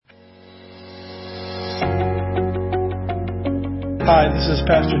Hi, this is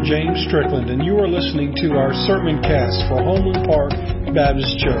Pastor James Strickland, and you are listening to our sermon cast for Homeland Park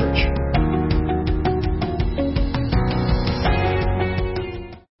Baptist Church.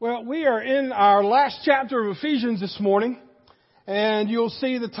 Well, we are in our last chapter of Ephesians this morning, and you'll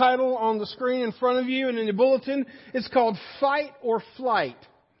see the title on the screen in front of you and in the bulletin. It's called Fight or Flight.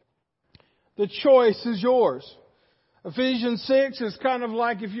 The choice is yours. Ephesians 6 is kind of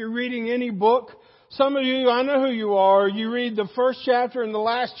like if you're reading any book. Some of you, I know who you are, you read the first chapter and the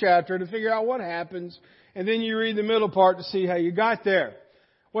last chapter to figure out what happens, and then you read the middle part to see how you got there.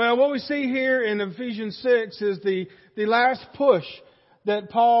 Well, what we see here in Ephesians 6 is the last push that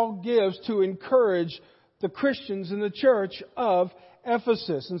Paul gives to encourage the Christians in the church of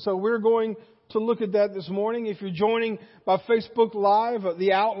Ephesus. And so we're going to look at that this morning. If you're joining by Facebook Live,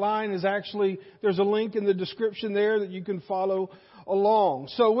 the outline is actually, there's a link in the description there that you can follow along.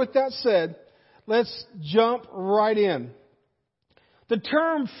 So with that said, let's jump right in. The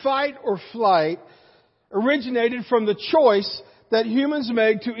term fight or flight originated from the choice that humans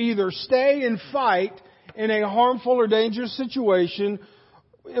make to either stay and fight in a harmful or dangerous situation,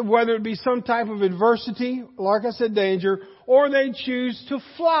 whether it be some type of adversity, like I said, danger, or they choose to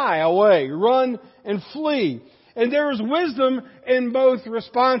fly away, run and flee. And there is wisdom in both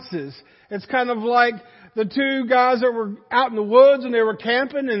responses. It's kind of like the two guys that were out in the woods and they were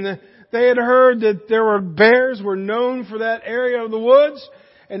camping, and they had heard that bears were known for that area of the woods,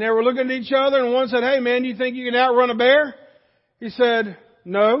 and they were looking at each other, and one said, "Hey man, do you think you can outrun a bear?" He said,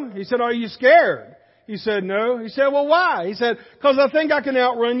 "No." He said, "Are you scared?" He said, "No." He said, "Well, why?" He said, "Because I think I can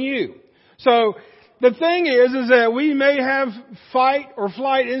outrun you." So the thing is that we may have fight or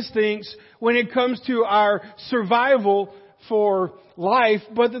flight instincts when it comes to our survival for life.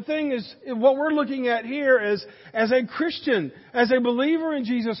 But the thing is, what we're looking at here is, as a Christian, as a believer in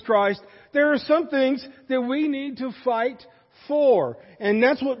Jesus Christ, there are some things that we need to fight for. And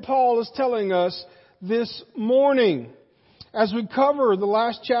that's what Paul is telling us this morning. As we cover the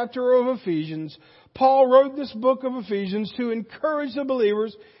last chapter of Ephesians, Paul wrote this book of Ephesians to encourage the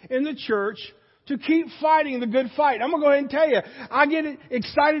believers in the church to keep fighting the good fight. I'm going to go ahead and tell you, I get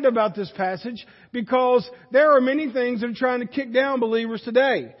excited about this passage because there are many things that are trying to kick down believers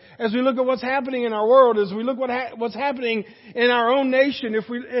today. As we look at what's happening in our world, as we look what's happening in our own nation,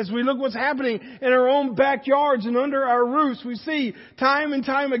 as we look what's happening in our own backyards and under our roofs, we see time and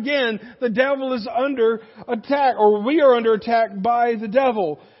time again the devil is under attack, or we are under attack by the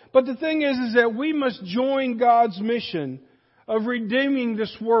devil. But the thing is that we must join God's mission of redeeming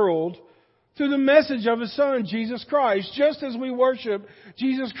this world through the message of His Son, Jesus Christ. Just as we worship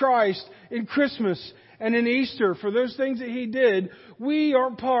Jesus Christ in Christmas and in Easter for those things that He did, we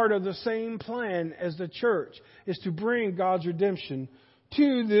are part of the same plan as the church, is to bring God's redemption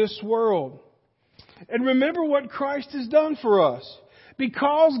to this world. And remember what Christ has done for us.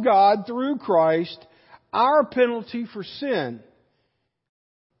 Because God, through Christ, our penalty for sin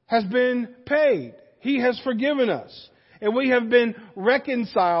has been paid. He has forgiven us. And we have been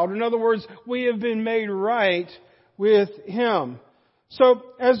reconciled. In other words, we have been made right with Him. So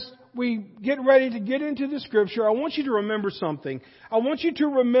as we get ready to get into the Scripture, I want you to remember something. I want you to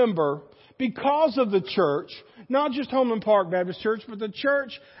remember, because of the church, not just Homeland Park Baptist Church, but the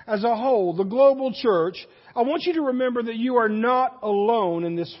church as a whole, the global church, I want you to remember that you are not alone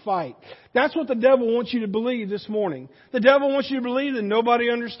in this fight. That's what the devil wants you to believe this morning. The devil wants you to believe that nobody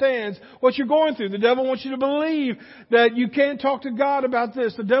understands what you're going through. The devil wants you to believe that you can't talk to God about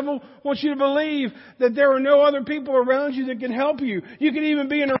this. The devil wants you to believe that there are no other people around you that can help you. You can even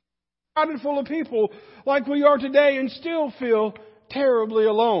be in a crowd full of people like we are today and still feel terribly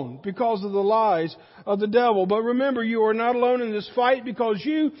alone because of the lies of the devil. But remember, you are not alone in this fight because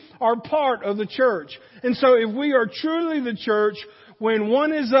you are part of the church. And so if we are truly the church, when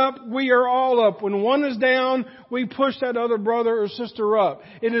one is up, we are all up. When one is down, we push that other brother or sister up.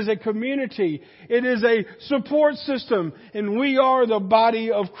 It is a community. It is a support system. And we are the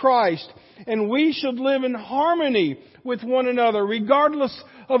body of Christ. And we should live in harmony with one another, regardless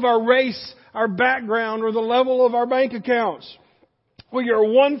of our race, our background, or the level of our bank accounts. We are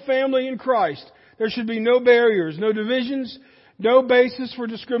one family in Christ. There should be no barriers, no divisions, no basis for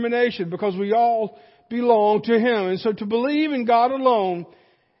discrimination, because we all belong to Him. And so to believe in God alone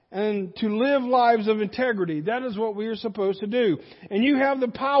and to live lives of integrity, that is what we are supposed to do. And you have the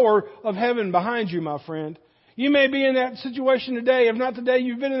power of heaven behind you, my friend. You may be in that situation today. If not today,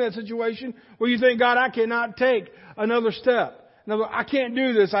 you've been in that situation where you think, God, I cannot take another step. Now, I can't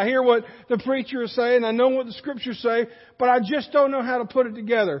do this. I hear what the preacher is saying. I know what the Scriptures say, but I just don't know how to put it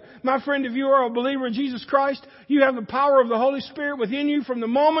together. My friend, if you are a believer in Jesus Christ, you have the power of the Holy Spirit within you from the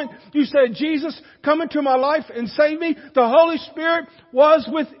moment you said, Jesus, come into my life and save me. The Holy Spirit was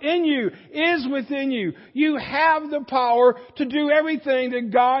within you, is within you. You have the power to do everything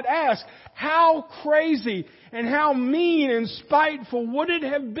that God asks. How crazy and how mean and spiteful would it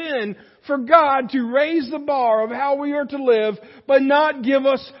have been for God to raise the bar of how we are to live, but not give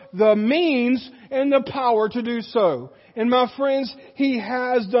us the means and the power to do so. And my friends, He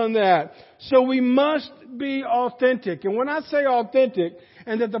has done that. So we must be authentic. And when I say authentic,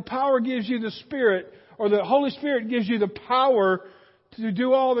 and that the power gives you the Spirit, or the Holy Spirit gives you the power to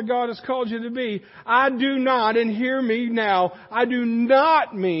do all that God has called you to be, I do not, and hear me now, I do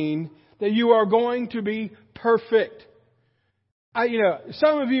not mean that you are going to be perfect.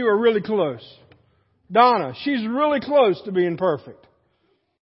 Some of you are really close. Donna, she's really close to being perfect.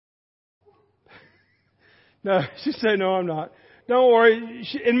 No, she said, no, I'm not. Don't worry.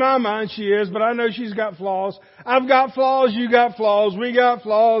 In my mind, she is, but I know she's got flaws. I've got flaws. You got flaws. We got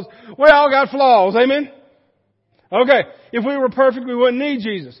flaws. We all got flaws. Amen? Okay. If we were perfect, we wouldn't need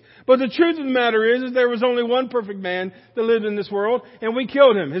Jesus. But the truth of the matter is there was only one perfect man that lived in this world, and we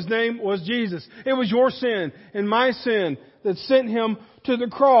killed him. His name was Jesus. It was your sin and my sin that sent Him to the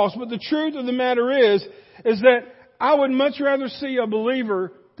cross. But the truth of the matter is that I would much rather see a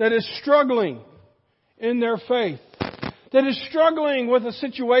believer that is struggling in their faith, that is struggling with a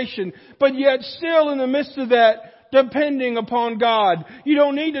situation, but yet still in the midst of that, depending upon God. You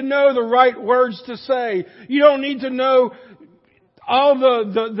don't need to know the right words to say. You don't need to know all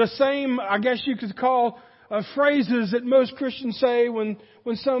the same, I guess you could call, phrases that most Christians say when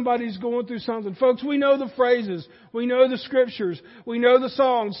somebody's going through something. Folks, we know the phrases. We know the scriptures. We know the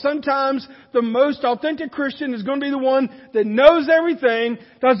songs. Sometimes the most authentic Christian is going to be the one that knows everything,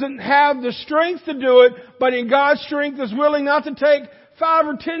 doesn't have the strength to do it, but in God's strength is willing not to take 5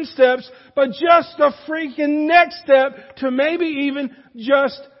 or 10 steps, but just the freaking next step to maybe even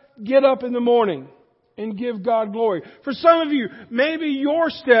just get up in the morning and give God glory. For some of you, maybe your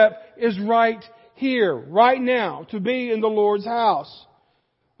step is right here, right now, to be in the Lord's house.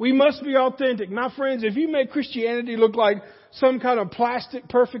 We must be authentic. My friends, if you make Christianity look like some kind of plastic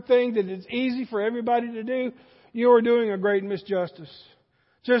perfect thing that is easy for everybody to do, you are doing a great misjustice.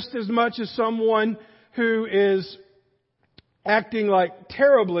 Just as much as someone who is acting like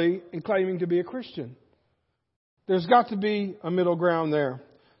terribly and claiming to be a Christian. There's got to be a middle ground there.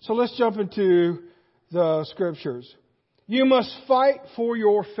 So let's jump into the scriptures. You must fight for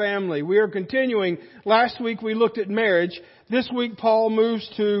your family. We are continuing. Last week we looked at marriage. This week Paul moves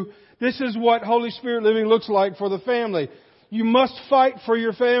to, this is what Holy Spirit living looks like for the family. You must fight for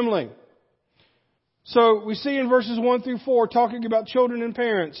your family. So we see in verses 1 through 4 talking about children and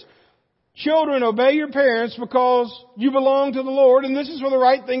parents. Children, obey your parents because you belong to the Lord and this is for the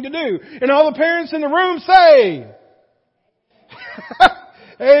right thing to do. And all the parents in the room say,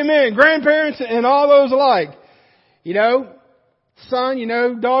 Amen. Grandparents and all those alike.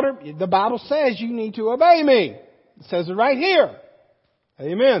 Son, daughter, the Bible says you need to obey me. It says it right here.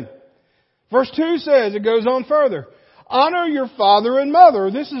 Amen. Verse 2 says, it goes on further. Honor your father and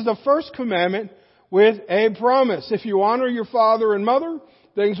mother. This is the first commandment with a promise. If you honor your father and mother,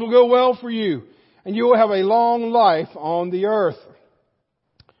 things will go well for you, and you will have a long life on the earth.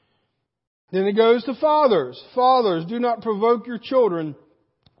 Then it goes to fathers. Fathers, do not provoke your children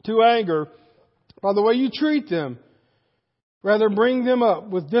to anger by the way you treat them. Rather, bring them up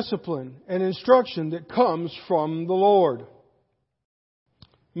with discipline and instruction that comes from the Lord.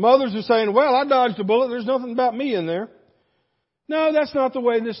 Mothers are saying, well, I dodged a bullet. There's nothing about me in there. No, that's not the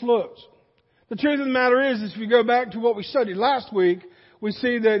way this looks. The truth of the matter is, if you go back to what we studied last week, we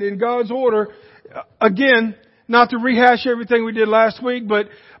see that in God's order, again, not to rehash everything we did last week, but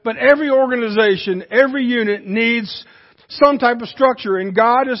every organization, every unit needs some type of structure, and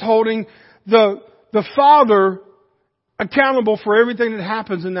God is holding the father accountable for everything that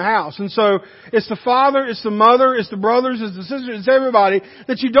happens in the house. And so it's the father, it's the mother, it's the brothers, it's the sisters, it's everybody,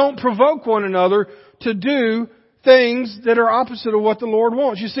 that you don't provoke one another to do things that are opposite of what the Lord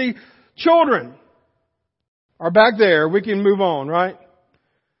wants. You see, children are back there. We can move on, right?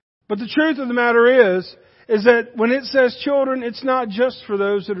 But the truth of the matter is that when it says children, it's not just for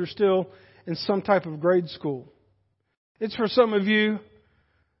those that are still in some type of grade school. It's for some of you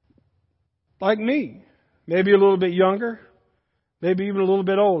like me, maybe a little bit younger, maybe even a little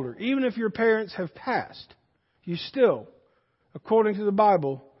bit older. Even if your parents have passed, you still, according to the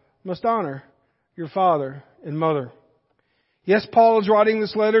Bible, must honor your father and mother. Yes, Paul is writing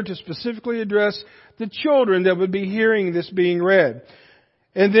this letter to specifically address the children that would be hearing this being read.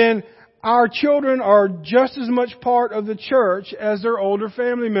 And then our children are just as much part of the church as their older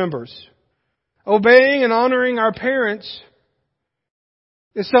family members. Obeying and honoring our parents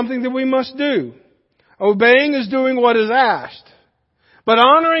is something that we must do. Obeying is doing what is asked. But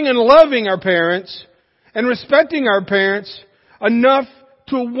honoring and loving our parents and respecting our parents enough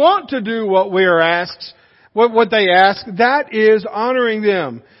to want to do what we are asked, what they ask, that is honoring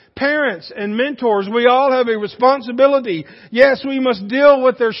them. Parents and mentors, we all have a responsibility. Yes, we must deal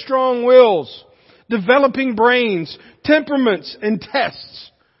with their strong wills, developing brains, temperaments, and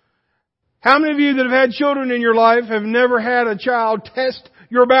tests. How many of you that have had children in your life have never had a child test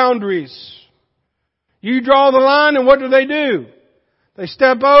your boundaries? You draw the line and what do? They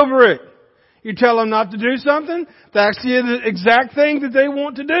step over it. You tell them not to do something, that's the exact thing that they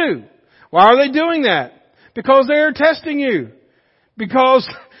want to do. Why are they doing that? Because they are testing you. Because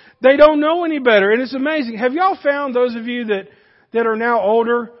they don't know any better. And it's amazing. Have y'all found, those of you that are now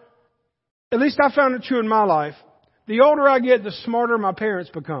older, at least I found it true in my life, the older I get, the smarter my parents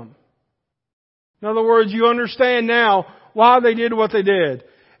become. In other words, you understand now why they did what they did.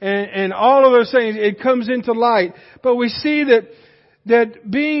 And all of those things, it comes into light. But we see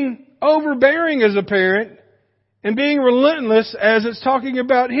that being overbearing as a parent and being relentless, as it's talking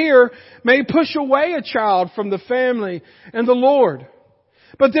about here, may push away a child from the family and the Lord.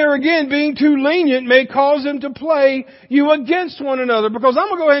 But there again, being too lenient may cause them to play you against one another. Because I'm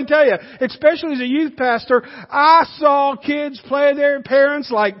going to go ahead and tell you, especially as a youth pastor, I saw kids play their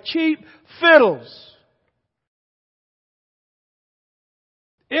parents like cheap fiddles.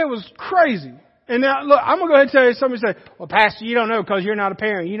 It was crazy. And now, look, I'm going to go ahead and tell you, somebody say, well, Pastor, you don't know because you're not a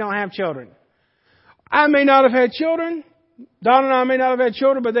parent. You don't have children. I may not have had children. Don and I may not have had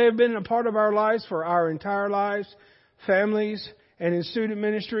children, but they have been a part of our lives for our entire lives, families, and in student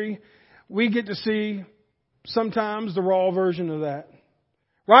ministry. We get to see sometimes the raw version of that.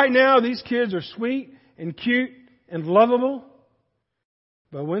 Right now, these kids are sweet and cute and lovable.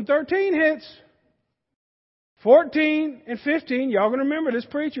 But when 13 hits, 14 and 15, y'all going to remember this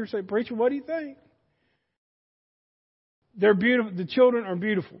preacher. Say, preacher, what do you think? They're beautiful. The children are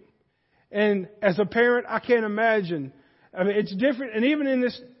beautiful. And as a parent, I can't imagine. I mean, it's different. And even in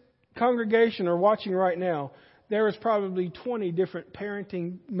this congregation or watching right now, there is probably 20 different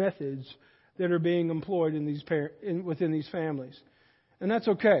parenting methods that are being employed in these within these families. And that's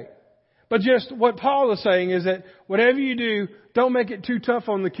okay. But just what Paul is saying is that whatever you do, don't make it too tough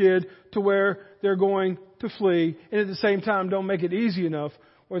on the kid to where they're going to flee. And at the same time, don't make it easy enough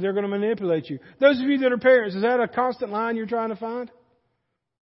where they're going to manipulate you. Those of you that are parents, is that a constant line you're trying to find?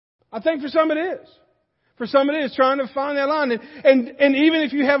 I think for some it is. For some it is, trying to find that line. And even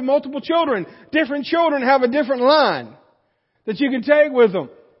if you have multiple children, different children have a different line that you can take with them.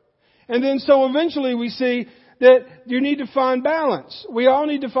 And then so eventually we see that you need to find balance. We all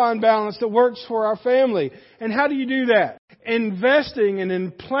need to find balance that works for our family. And how do you do that? Investing and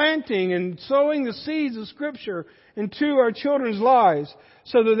in planting and sowing the seeds of Scripture into our children's lives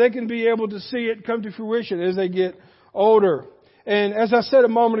so that they can be able to see it come to fruition as they get older. And as I said a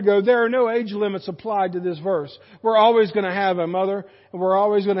moment ago, there are no age limits applied to this verse. We're always going to have a mother and we're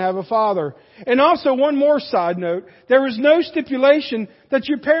always going to have a father. And also one more side note, there is no stipulation that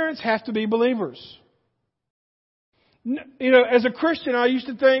your parents have to be believers. You know, as a Christian, I used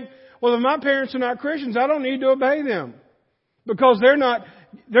to think, well, if my parents are not Christians, I don't need to obey them because they're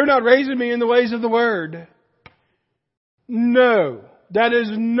not raising me in the ways of the Word. No, that is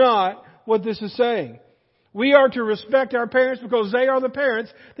not what this is saying. We are to respect our parents because they are the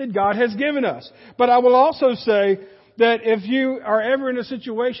parents that God has given us. But I will also say that if you are ever in a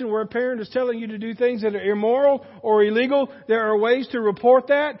situation where a parent is telling you to do things that are immoral or illegal, there are ways to report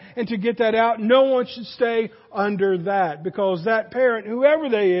that and to get that out. No one should stay under that because that parent, whoever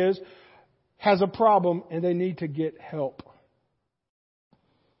they is, has a problem and they need to get help.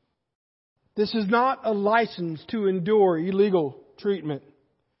 This is not a license to endure illegal treatment.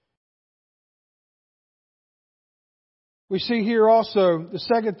 We see here also, the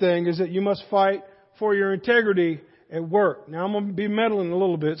second thing is that you must fight for your integrity at work. Now I'm going to be meddling a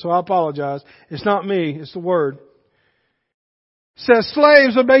little bit, so I apologize. It's not me, it's the Word. It says,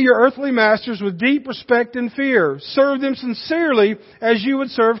 slaves, obey your earthly masters with deep respect and fear. Serve them sincerely as you would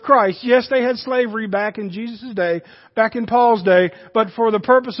serve Christ. Yes, they had slavery back in Jesus' day, back in Paul's day, but for the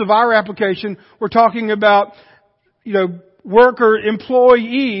purpose of our application, we're talking about, worker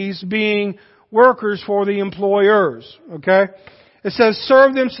employees being workers for the employers. Okay? It says,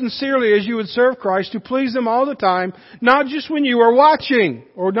 serve them sincerely as you would serve Christ, to please them all the time, not just when you are watching,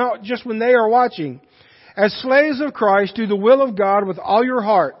 or not just when they are watching. as slaves of Christ, do the will of God with all your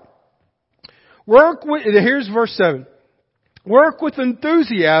heart. Here's verse 7. Work with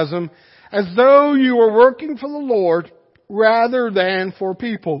enthusiasm as though you were working for the Lord rather than for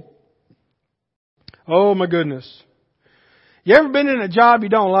people. Oh my goodness. You ever been in a job you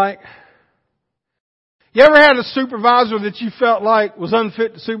don't like? You ever had a supervisor that you felt like was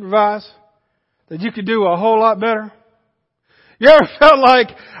unfit to supervise? That you could do a whole lot better? You ever felt like,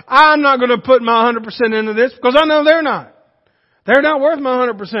 I'm not going to put my 100% into this because I know they're not. They're not worth my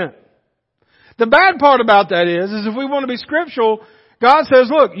 100%. The bad part about that is if we want to be scriptural, God says,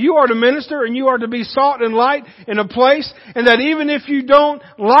 look, you are to minister and you are to be salt and light in a place, and that even if you don't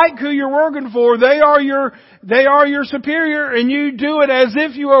like who you're working for, they are your superior, and you do it as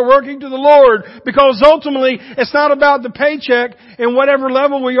if you are working to the Lord, because ultimately it's not about the paycheck and whatever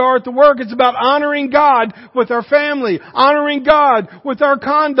level we are at the work. It's about honoring God with our family, honoring God with our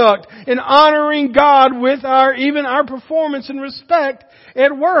conduct, and honoring God with even our performance and respect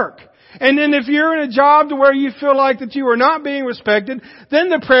at work. And then if you're in a job to where you feel like that you are not being respected, then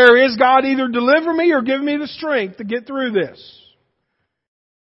the prayer is, God, either deliver me or give me the strength to get through this.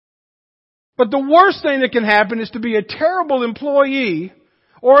 But the worst thing that can happen is to be a terrible employee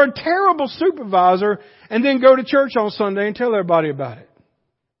or a terrible supervisor and then go to church on Sunday and tell everybody about it.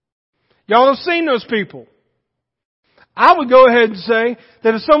 Y'all have seen those people. I would go ahead and say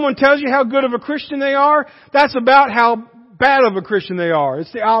that if someone tells you how good of a Christian they are, that's about how bad of a Christian they are.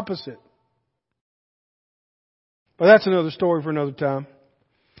 It's the opposite. But that's another story for another time.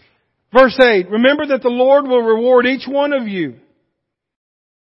 Verse 8, remember that the Lord will reward each one of you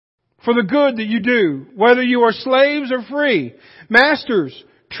for the good that you do, whether you are slaves or free. Masters,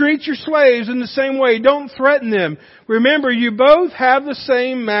 treat your slaves in the same way. Don't threaten them. Remember, you both have the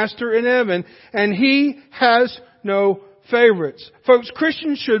same master in heaven, and He has no favorites. Folks,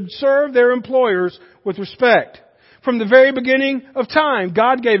 Christians should serve their employers with respect. From the very beginning of time,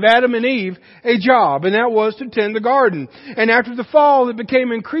 God gave Adam and Eve a job, and that was to tend the garden. And after the fall, it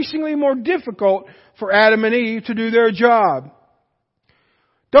became increasingly more difficult for Adam and Eve to do their job.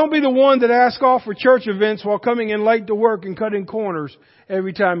 Don't be the one that asks off for church events while coming in late to work and cutting corners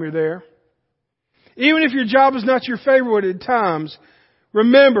every time you're there. Even if your job is not your favorite at times,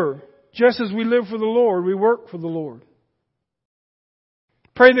 remember, just as we live for the Lord, we work for the Lord.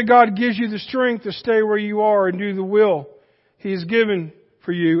 Pray that God gives you the strength to stay where you are and do the will He has given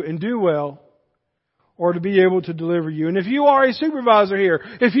for you and do well, or to be able to deliver you. And if you are a supervisor here,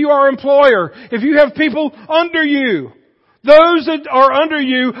 if you are an employer, if you have people under you, those that are under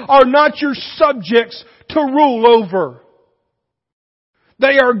you are not your subjects to rule over.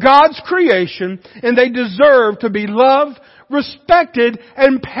 They are God's creation, and they deserve to be loved, respected,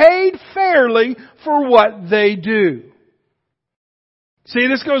 and paid fairly for what they do. See,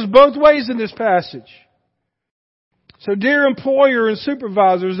 this goes both ways in this passage. So dear employer and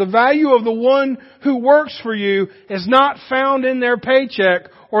supervisors, the value of the one who works for you is not found in their paycheck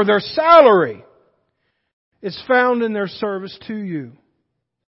or their salary. It's found in their service to you.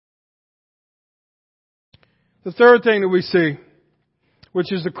 The third thing that we see,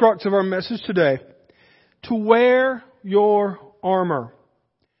 which is the crux of our message today, to wear your armor.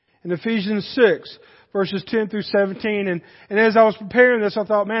 In Ephesians 6, verses 10 through 17. And as I was preparing this, I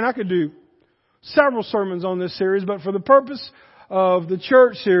thought, man, I could do several sermons on this series, but for the purpose of the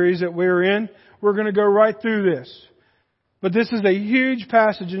church series that we're in, we're going to go right through this. But this is a huge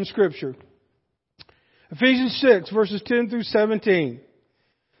passage in Scripture. Ephesians 6, verses 10 through 17.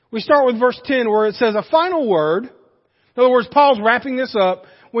 We start with verse 10 where it says, a final word. In other words, Paul's wrapping this up.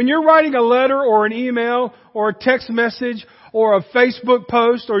 When you're writing a letter or an email or a text message or a Facebook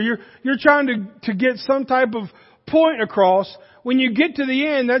post, or you're trying to get some type of point across, when you get to the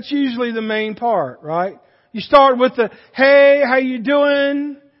end, that's usually the main part, right? You start with the, hey, how you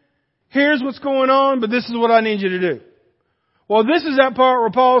doing? Here's what's going on, but this is what I need you to do. Well, this is that part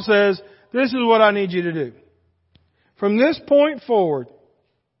where Paul says, this is what I need you to do. From this point forward,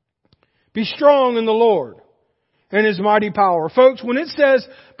 be strong in the Lord and His mighty power. Folks, when it says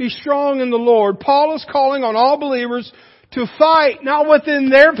be strong in the Lord, Paul is calling on all believers to fight not within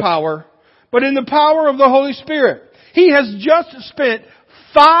their power, but in the power of the Holy Spirit. He has just spent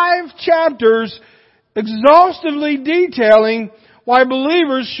 5 chapters exhaustively detailing why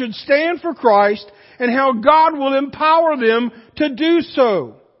believers should stand for Christ and how God will empower them to do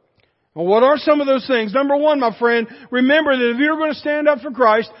so. Well, what are some of those things? Number one, my friend, remember that if you're going to stand up for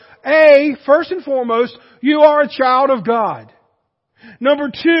Christ, first and foremost, you are a child of God. Number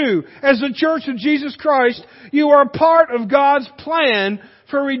 2, as the Church of Jesus Christ, you are part of God's plan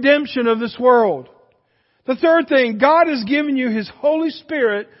for redemption of this world. The third thing, God has given you His Holy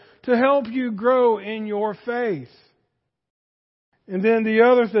Spirit to help you grow in your faith. And then the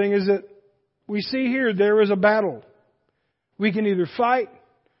other thing is that we see here there is a battle. We can either fight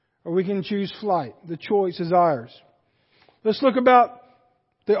or we can choose flight. The choice is ours. Let's look about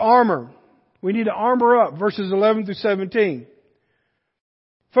the armor. We need to armor up, verses 11 through 17.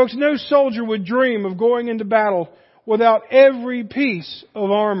 Folks, no soldier would dream of going into battle without every piece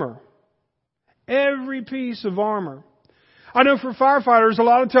of armor. Every piece of armor. I know for firefighters, a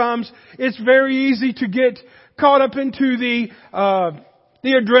lot of times it's very easy to get caught up into the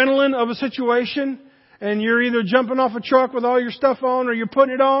adrenaline of a situation, and you're either jumping off a truck with all your stuff on or you're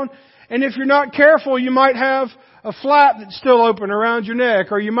putting it on. And if you're not careful, you might have a flap that's still open around your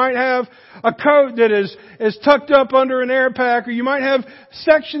neck, or you might have a coat that is tucked up under an air pack, or you might have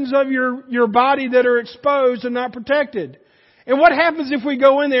sections of your body that are exposed and not protected. And what happens if we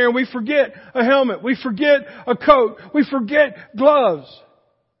go in there and we forget a helmet, we forget a coat, we forget gloves?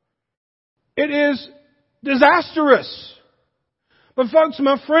 It is disastrous. But folks,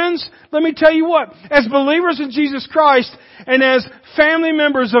 my friends, let me tell you what. As believers in Jesus Christ and as family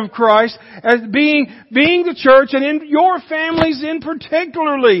members of Christ, as being the church and in your families in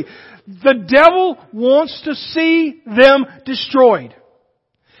particularly, the devil wants to see them destroyed.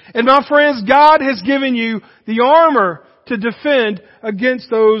 And my friends, God has given you the armor to defend against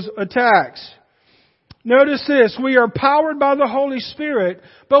those attacks. Notice this, we are powered by the Holy Spirit,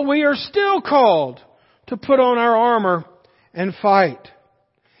 but we are still called to put on our armor and fight.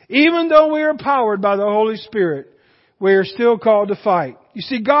 Even though we are powered by the Holy Spirit, we are still called to fight. You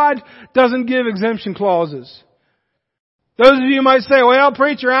see, God doesn't give exemption clauses. Those of you might say, well,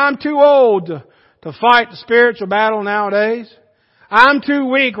 preacher, I'm too old to fight the spiritual battle nowadays. I'm too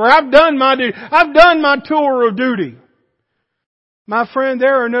weak, or I've done my duty. I've done my tour of duty. My friend,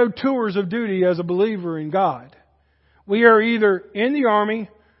 there are no tours of duty as a believer in God. We are either in the army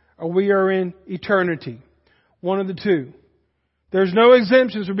or we are in eternity. One of the two. There's no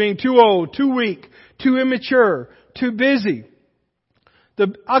exemptions for being too old, too weak, too immature, too busy.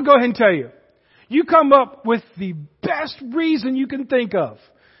 I'll go ahead and tell you. You come up with the best reason you can think of.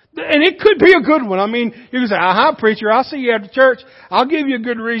 And it could be a good one. I mean, you can say, preacher, I'll see you after church. I'll give you a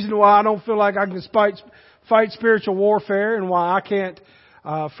good reason why I don't feel like I can fight spiritual warfare and why I can't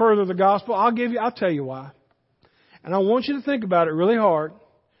further the gospel. I'll tell you why. And I want you to think about it really hard.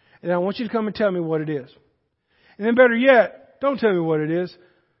 And I want you to come and tell me what it is. And then better yet, don't tell me what it is.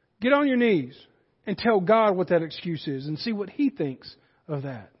 Get on your knees and tell God what that excuse is and see what He thinks of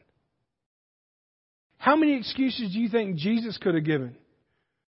that. How many excuses do you think Jesus could have given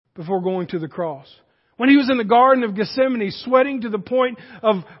before going to the cross? When He was in the Garden of Gethsemane, sweating to the point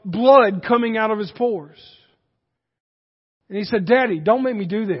of blood coming out of His pores. And He said, Daddy, don't make me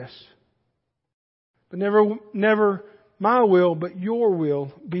do this. But never my will, but your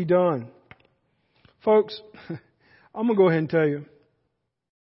will be done. Folks, I'm going to go ahead and tell you.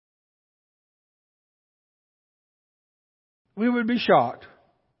 We would be shocked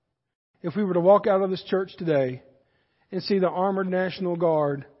if we were to walk out of this church today and see the Armored National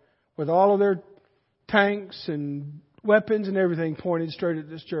Guard with all of their tanks and weapons and everything pointed straight at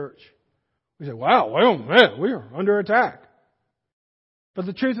this church. We say, wow, well, man, we are under attack. But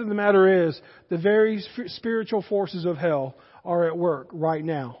the truth of the matter is, the very spiritual forces of hell are at work right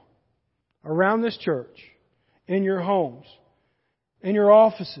now. Around this church, in your homes, in your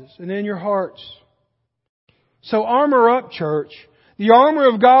offices, and in your hearts. So armor up, church. The armor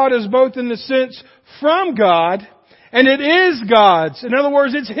of God is both in the sense from God, and it is God's. In other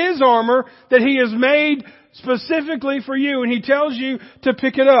words, it's His armor that He has made specifically for you, and He tells you to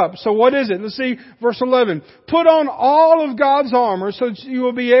pick it up. So what is it? Let's see verse 11. Put on all of God's armor so that you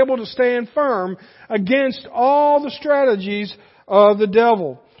will be able to stand firm against all the strategies of the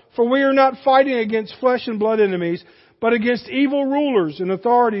devil. For we are not fighting against flesh and blood enemies, but against evil rulers and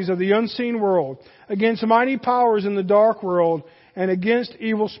authorities of the unseen world, against mighty powers in the dark world, and against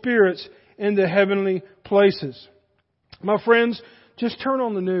evil spirits in the heavenly places. My friends, just turn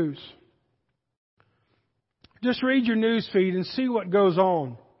on the news. Just read your news feed and see what goes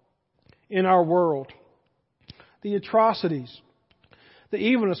on in our world. The atrocities, the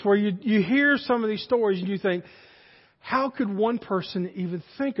evilness, where you hear some of these stories and you think, how could one person even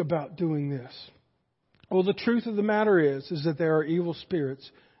think about doing this? Well, the truth of the matter is that there are evil spirits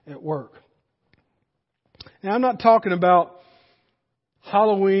at work. Now, I'm not talking about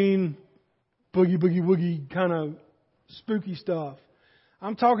Halloween, boogie, boogie, woogie kind of spooky stuff.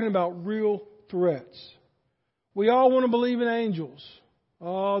 I'm talking about real threats. We all want to believe in angels.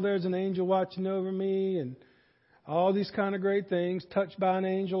 Oh, there's an angel watching over me and all these kind of great things, touched by an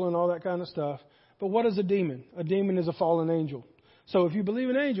angel and all that kind of stuff. But what is a demon? A demon is a fallen angel. So if you believe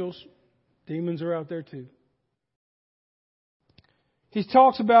in angels, demons are out there too. He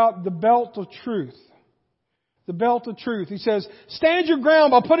talks about the belt of truth. The belt of truth. He says, stand your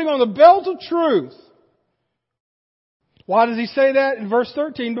ground by putting on the belt of truth. Why does he say that? In verse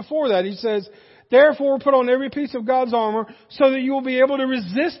 13, before that, he says, therefore put on every piece of God's armor so that you will be able to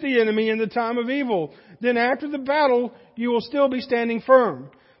resist the enemy in the time of evil. Then after the battle, you will still be standing firm.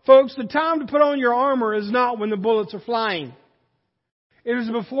 Folks, the time to put on your armor is not when the bullets are flying. It is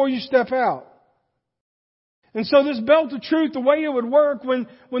before you step out. And so this belt of truth, the way it would work when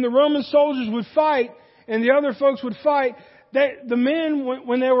the Roman soldiers would fight and the other folks would fight, the men,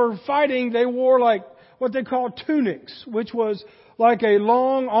 when they were fighting, they wore like what they call tunics, which was like a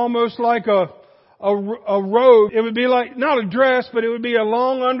long, almost like a robe. It would be like, not a dress, but it would be a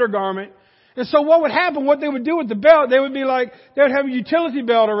long undergarment. And so what would happen, what they would do with the belt, they would have a utility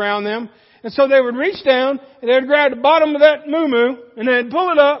belt around them. And so they would reach down and they would grab the bottom of that muumuu and they'd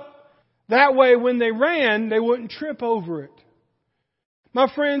pull it up. That way when they ran, they wouldn't trip over it.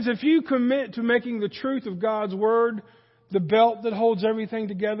 My friends, if you commit to making the truth of God's Word the belt that holds everything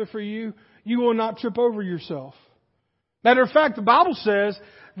together for you, you will not trip over yourself. Matter of fact, the Bible says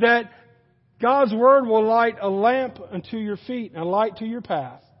that God's Word will light a lamp unto your feet and a light to your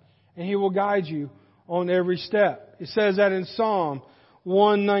path. And He will guide you on every step. It says that in Psalm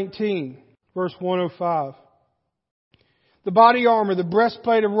 119, verse 105. The body armor, the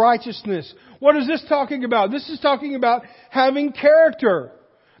breastplate of righteousness. What is this talking about? This is talking about having character.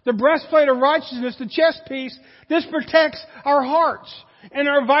 The breastplate of righteousness, the chest piece, this protects our hearts and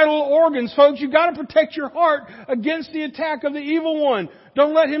our vital organs. Folks, you've got to protect your heart against the attack of the evil one.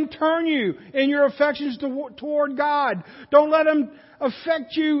 Don't let him turn you in your affections toward God. Don't let him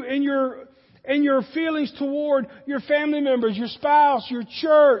affect you in your feelings toward your family members, your spouse, your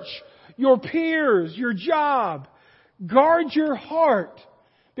church, your peers, your job. Guard your heart,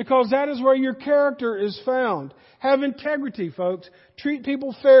 because that is where your character is found. Have integrity, folks. Treat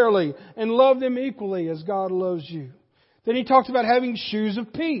people fairly and love them equally as God loves you. Then he talks about having shoes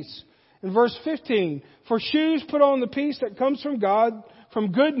of peace. In verse 15, for shoes put on the peace that comes from God,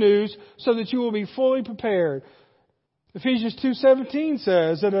 from good news, so that you will be fully prepared. Ephesians 2:17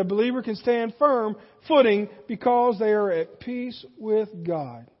 says that a believer can stand firm footing because they are at peace with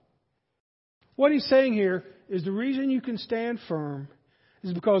God. What he's saying here is the reason you can stand firm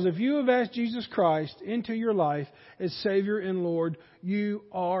is because if you have asked Jesus Christ into your life as Savior and Lord, you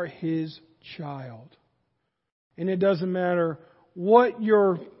are His child. And it doesn't matter what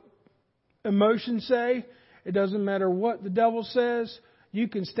your emotions say. It doesn't matter what the devil says. You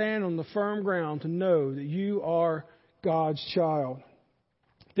can stand on the firm ground to know that you are God's child.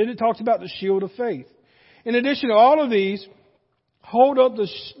 Then it talks about the shield of faith. In addition to all of these, hold up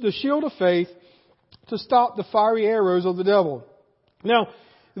the shield of faith to stop the fiery arrows of the devil. Now,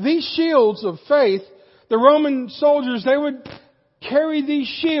 these shields of faith, the Roman soldiers, they would carry these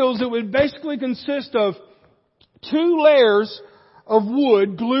shields that would basically consist of 2 layers of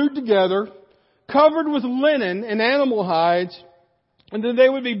wood glued together, covered with linen and animal hides, and then they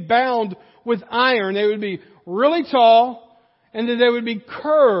would be bound with iron. They would be really tall, and then they would be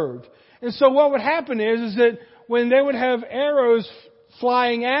curved. And so what would happen is that when they would have arrows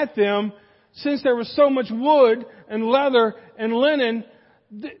flying at them, since there was so much wood and leather and linen,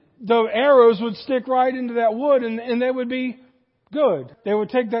 the arrows would stick right into that wood and they would be good. They would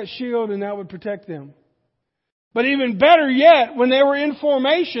take that shield and that would protect them. But even better yet, when they were in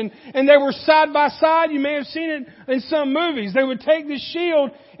formation and they were side by side, you may have seen it in some movies, they would take this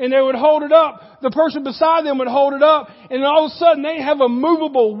shield and they would hold it up. The person beside them would hold it up, and all of a sudden they have a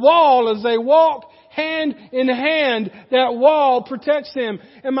movable wall as they walk hand in hand. That wall protects them.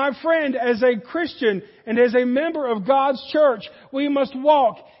 And my friend, as a Christian and as a member of God's church, we must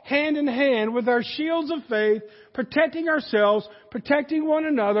walk hand in hand with our shields of faith, protecting ourselves, protecting one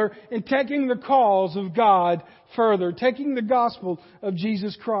another, and taking the cause of God further, taking the gospel of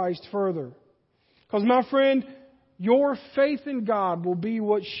Jesus Christ further. Because my friend, your faith in God will be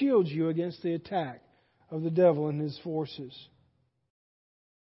what shields you against the attack of the devil and his forces.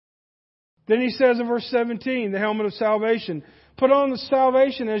 Then he says in verse 17, the helmet of salvation. Put on the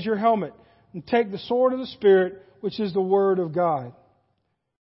salvation as your helmet and take the sword of the Spirit, which is the Word of God.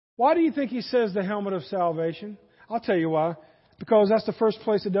 Why do you think he says the helmet of salvation? I'll tell you why. Because that's the first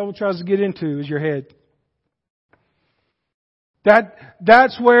place the devil tries to get into, is your head.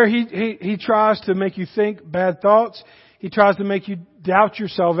 That's where he tries to make you think bad thoughts. He tries to make you doubt your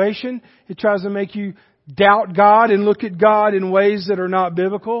salvation. He tries to make you doubt God and look at God in ways that are not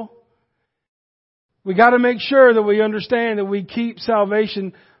biblical. We got to make sure that we understand that we keep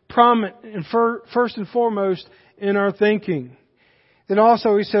salvation prominent and first and foremost in our thinking. Then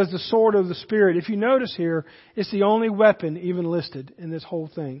also he says the sword of the Spirit. If you notice here, it's the only weapon even listed in this whole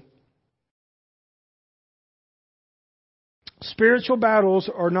thing. Spiritual battles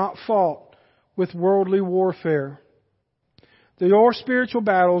are not fought with worldly warfare. Your spiritual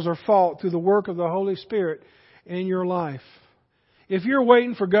battles are fought through the work of the Holy Spirit in your life. If you're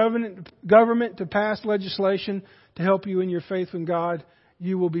waiting for government to pass legislation to help you in your faith in God,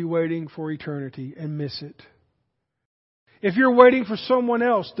 you will be waiting for eternity and miss it. If you're waiting for someone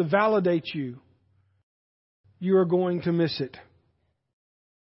else to validate you, you are going to miss it.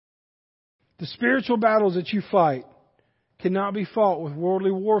 The spiritual battles that you fight cannot be fought with worldly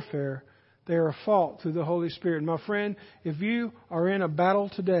warfare. They are fought through the Holy Spirit. My friend, if you are in a battle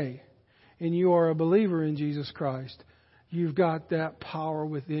today and you are a believer in Jesus Christ, you've got that power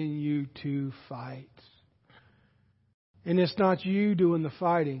within you to fight. And it's not you doing the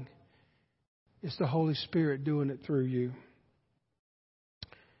fighting. It's the Holy Spirit doing it through you.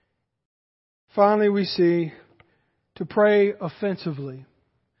 Finally, we see to pray offensively.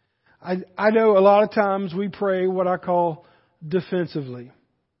 I know a lot of times we pray what I call defensively.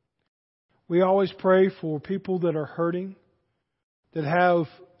 We always pray for people that are hurting, that have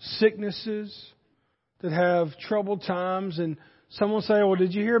sicknesses, that have troubled times, and someone will say, well,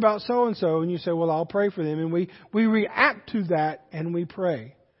 did you hear about so-and-so? And you say, well, I'll pray for them. And we react to that and we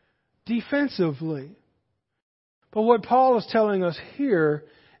pray defensively. But what Paul is telling us here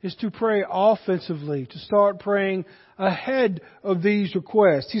is to pray offensively, to start praying ahead of these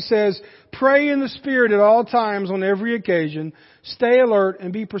requests. He says, pray in the Spirit at all times on every occasion. Stay alert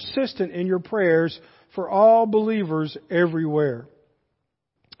and be persistent in your prayers for all believers everywhere.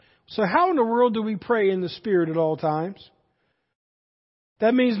 So how in the world do we pray in the Spirit at all times?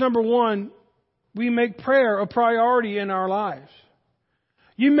 That means, number one, we make prayer a priority in our lives.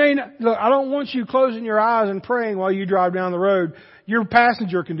 You may not, look, I don't want you closing your eyes and praying while you drive down the road. Your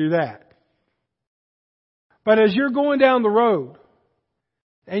passenger can do that. But as you're going down the road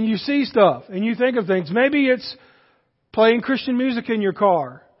and you see stuff and you think of things, maybe it's playing Christian music in your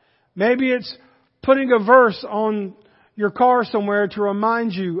car. Maybe it's putting a verse on your car somewhere to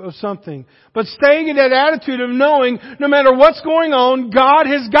remind you of something. But staying in that attitude of knowing no matter what's going on, God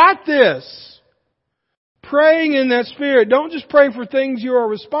has got this. Praying in that spirit. Don't just pray for things you are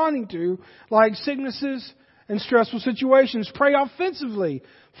responding to, like sicknesses and stressful situations. Pray offensively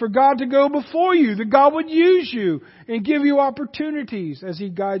for God to go before you, that God would use you and give you opportunities as He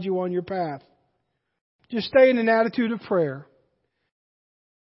guides you on your path. Just stay in an attitude of prayer.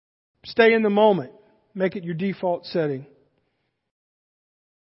 Stay in the moment. Make it your default setting.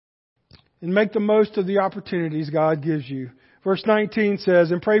 And make the most of the opportunities God gives you. Verse 19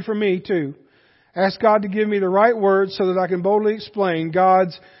 says, and pray for me too. Ask God to give me the right words so that I can boldly explain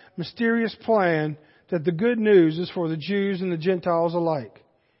God's mysterious plan that the good news is for the Jews and the Gentiles alike.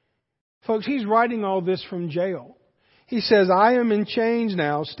 Folks, he's writing all this from jail. He says, I am in chains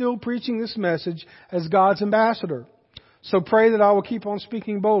now, still preaching this message as God's ambassador. So pray that I will keep on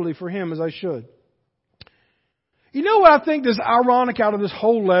speaking boldly for Him as I should. You know what I think is ironic out of this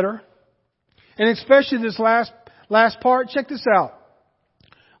whole letter? And especially this last part? Check this out.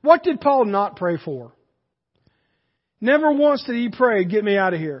 What did Paul not pray for? Never once did he pray, get me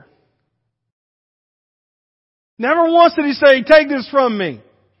out of here. Never once did he say, take this from me.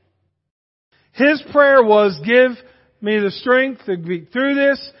 His prayer was, give me the strength to get through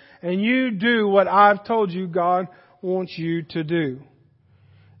this, and you do what I've told you God wants you to do.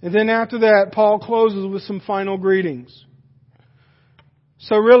 And then after that, Paul closes with some final greetings.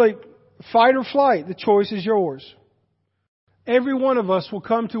 So really, fight or flight, the choice is yours. Every one of us will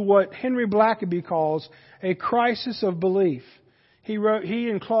come to what Henry Blackaby calls a crisis of belief. He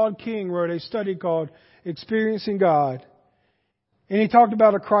and Claude King wrote a study called Experiencing God. And he talked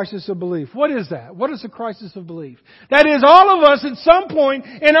about a crisis of belief. What is that? What is a crisis of belief? That is, all of us at some point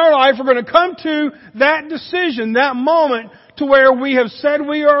in our life are going to come to that decision, that moment to where we have said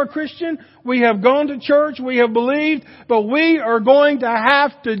we are a Christian, we have gone to church, we have believed, but we are going to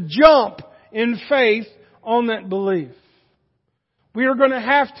have to jump in faith on that belief. We are going to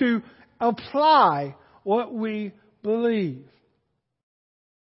have to apply what we believe.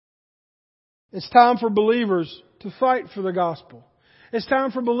 It's time for believers to fight for the gospel. It's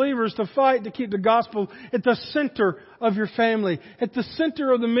time for believers to fight to keep the gospel at the center of your family, at the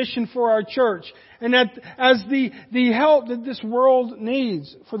center of the mission for our church, and that as the help that this world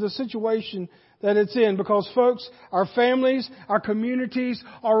needs for the situation that it's in. Because folks, our families, our communities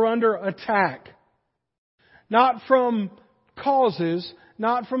are under attack. Not from causes,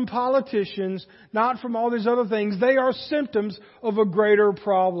 not from politicians, not from all these other things. They are symptoms of a greater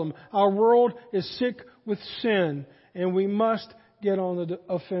problem. Our world is sick with sin, and we must get on the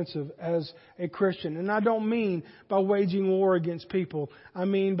offensive as a Christian. And I don't mean by waging war against people. I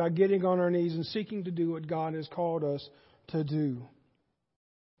mean by getting on our knees and seeking to do what God has called us to do.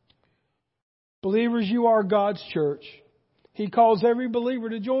 Believers, you are God's church. He calls every believer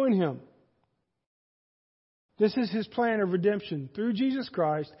to join Him. This is His plan of redemption through Jesus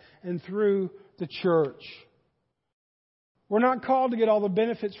Christ and through the church. We're not called to get all the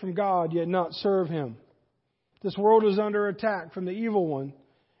benefits from God, yet not serve Him. This world is under attack from the evil one,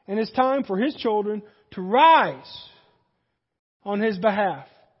 and it's time for His children to rise on His behalf.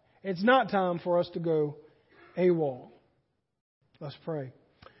 It's not time for us to go AWOL. Let's pray.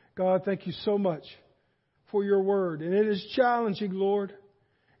 God, thank you so much for your word. And it is challenging, Lord.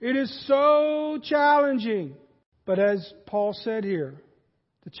 It is so challenging. But as Paul said here,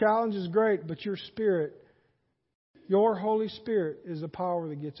 the challenge is great, but your Spirit, your Holy Spirit, is the power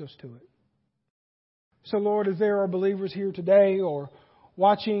that gets us to it. So, Lord, if there are believers here today or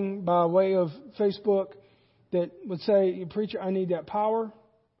watching by way of Facebook that would say, Preacher, I need that power.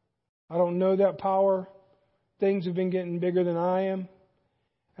 I don't know that power. Things have been getting bigger than I am.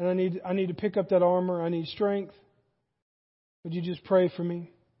 And I need to pick up that armor. I need strength. Would you just pray for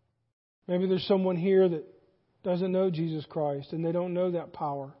me? Maybe there's someone here that doesn't know Jesus Christ and they don't know that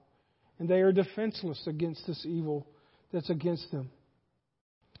power. And they are defenseless against this evil that's against them.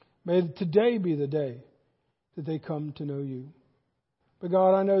 May today be the day that they come to know you. But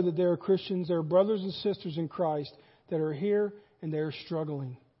God, I know that there are Christians, there are brothers and sisters in Christ that are here and they are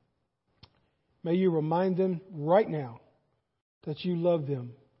struggling. May you remind them right now that you love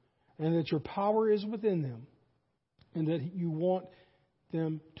them and that your power is within them and that you want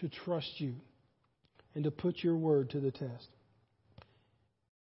them to trust you and to put your word to the test.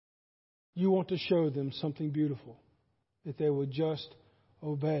 You want to show them something beautiful, that they would just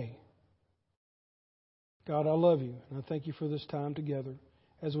obey. God, I love you, and I thank you for this time together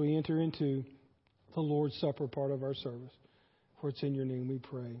as we enter into the Lord's Supper part of our service. For it's in your name we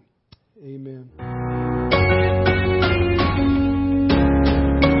pray. Amen.